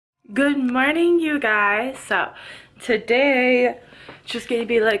Good morning, you guys. So today just gonna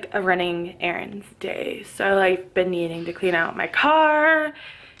be like a running errands day. So I've been needing to clean out my car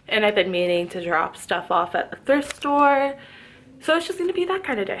and I've been meaning to drop stuff off at the thrift store. So it's just gonna be that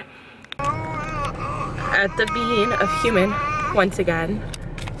kind of day. At the being of human once again,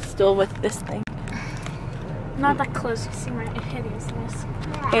 still with this thing. Not that close, you see my hideousness.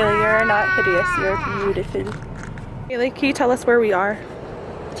 Haley, you're not hideous, you're beautiful. Haley, can you tell us where we are?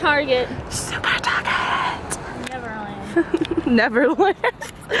 Target. Super Target. Neverland. Neverland.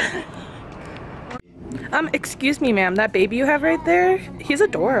 Excuse me, ma'am. That baby you have right there, he's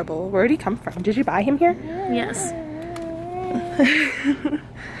adorable. Where did he come from? Did you buy him here? Yes.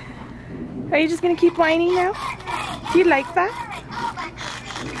 Are you just gonna keep whining now? Do you like that?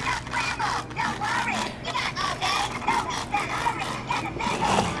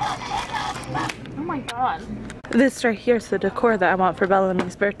 Oh my god. This right here is the decor that I want for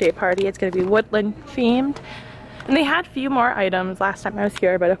Bellamy's birthday party. It's gonna be woodland themed. And they had a few more items last time I was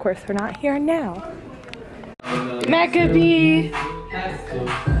here, but of course they're not here now. Maccabee!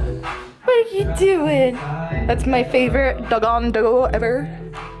 What are you doing? That's my favorite doggone dough ever.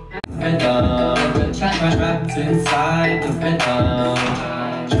 Trapped inside the rhythm.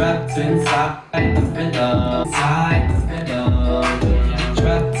 Trapped inside the rhythm.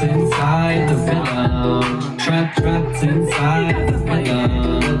 Trapped inside the rhythm. Trapped inside the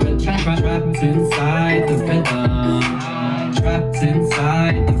rhythm. Trapped inside the rhythm. Trapped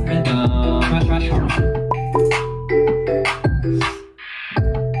inside the rhythm.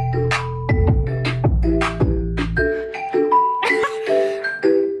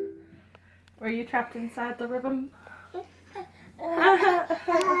 Were you trapped inside the rhythm?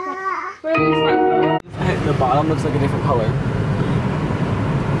 Where are you from? The bottom looks like a different color.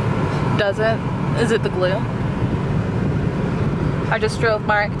 Does it? Is it the glue? I just drove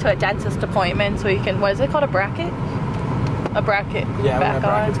Mark to a dentist appointment so he can, what is it called, a bracket? A bracket glue Yeah, back when the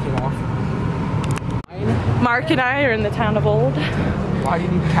brackets on. came off. Mark and I are in the town of Old. Why do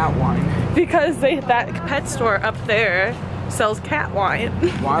you need cat wine? Because that pet store up there sells cat wine.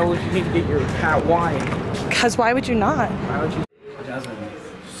 Why would you need to get your cat wine? Because why would you not? Why would you? Jasmine,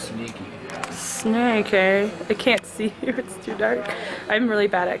 sneaky. Snake, I can't see you, it's too dark. I'm really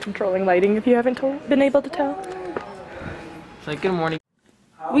bad at controlling lighting if you haven't been able to tell. It's like, good morning.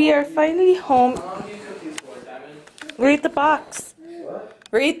 We are finally home. Read the box.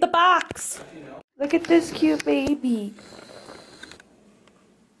 Read the box. Look at this cute baby.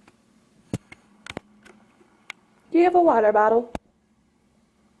 Do you have a water bottle?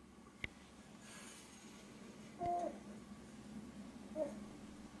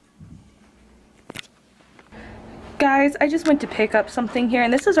 Guys, I just went to pick up something here,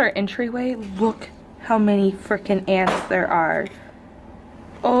 and this is our entryway. Look how many freaking ants there are.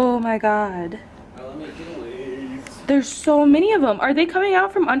 Oh my god. There's so many of them. Are they coming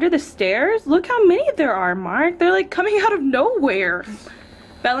out from under the stairs? Look how many there are, Mark. They're like coming out of nowhere.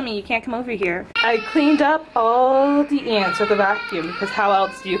 Bellamy, you can't come over here. I cleaned up all the ants with a vacuum because how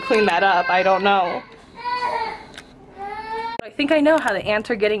else do you clean that up? I don't know. I think I know how the ants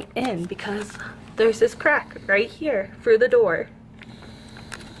are getting in because there's this crack right here through the door.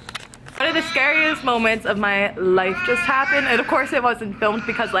 One of the scariest moments of my life just happened, and of course it wasn't filmed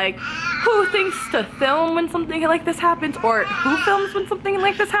because, like, who thinks to film when something like this happens, or who films when something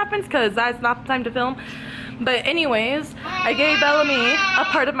like this happens, because that's not the time to film. But anyways, I gave Bellamy a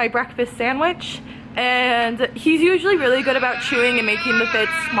part of my breakfast sandwich, and he's usually really good about chewing and making the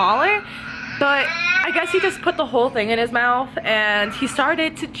bits smaller, but I guess he just put the whole thing in his mouth and he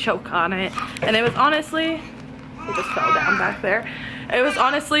started to choke on it, and it was honestly, he just fell down back there. It was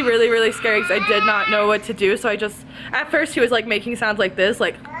honestly really, really scary because I did not know what to do, so I just, at first he was like making sounds like this,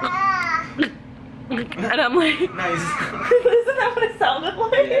 like, and I'm like, Nice. isn't that what it sounded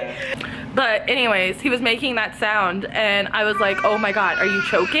like? Yeah. But anyways, he was making that sound and I was like, oh my god, are you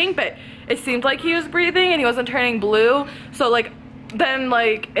choking? But it seemed like he was breathing and he wasn't turning blue, so like, then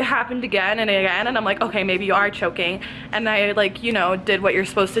like it happened again and again, and I'm like, okay, maybe you are choking. And I, like, you know, did what you're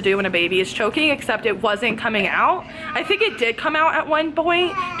supposed to do when a baby is choking, except it wasn't coming out. I think it did come out at one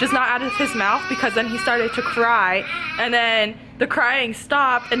point, just not out of his mouth, because then he started to cry and then the crying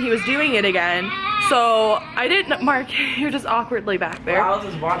stopped and he was doing it again. So I didn't, Mark, you're just awkwardly back there. Well, I was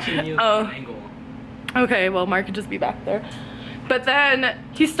just watching you Oh. from an angle. Okay, well, Mark could just be back there. But then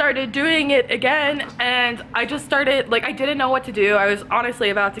he started doing it again, and I just started, like, I didn't know what to do. I was honestly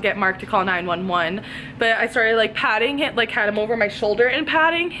about to get Mark to call 911, but I started like patting him, like had him over my shoulder and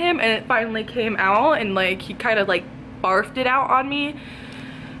patting him, and it finally came out, and like he kind of like barfed it out on me.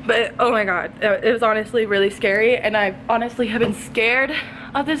 But oh my god, it was honestly really scary, and I honestly have been scared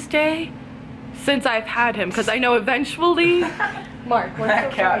of this day since I've had him, because I know eventually. Mark, what's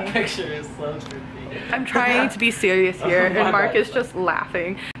That so cat funny? picture is so trippy. I'm trying to be serious here, Oh, and Mark bad. is just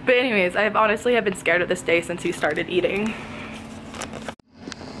laughing. But anyways, I've honestly been scared of this day since he started eating.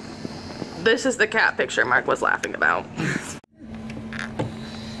 This is the cat picture Mark was laughing about.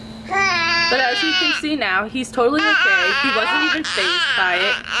 But as you can see now, he's totally okay. He wasn't even fazed by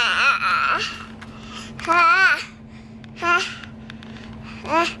it.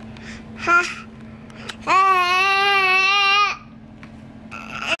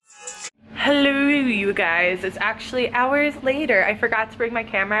 Hello you guys, it's actually hours later. I forgot to bring my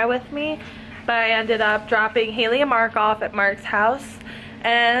camera with me, but I ended up dropping Haley and Mark off at Mark's house,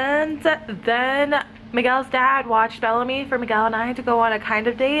 and then Miguel's dad watched Bellamy for Miguel and I to go on a kind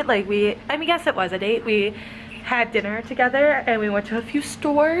of date. Like I guess it was a date. We had dinner together and we went to a few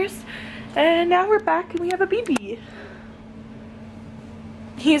stores, and now we're back and we have a baby.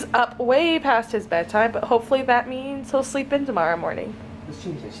 He's up way past his bedtime, but hopefully that means he'll sleep in tomorrow morning. Let's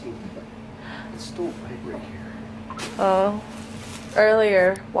change that sheet. It's still right here. Oh,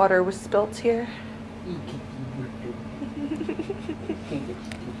 earlier water was spilt here.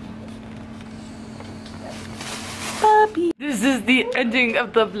 Puppy. This is the ending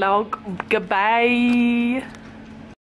of the vlog. Goodbye.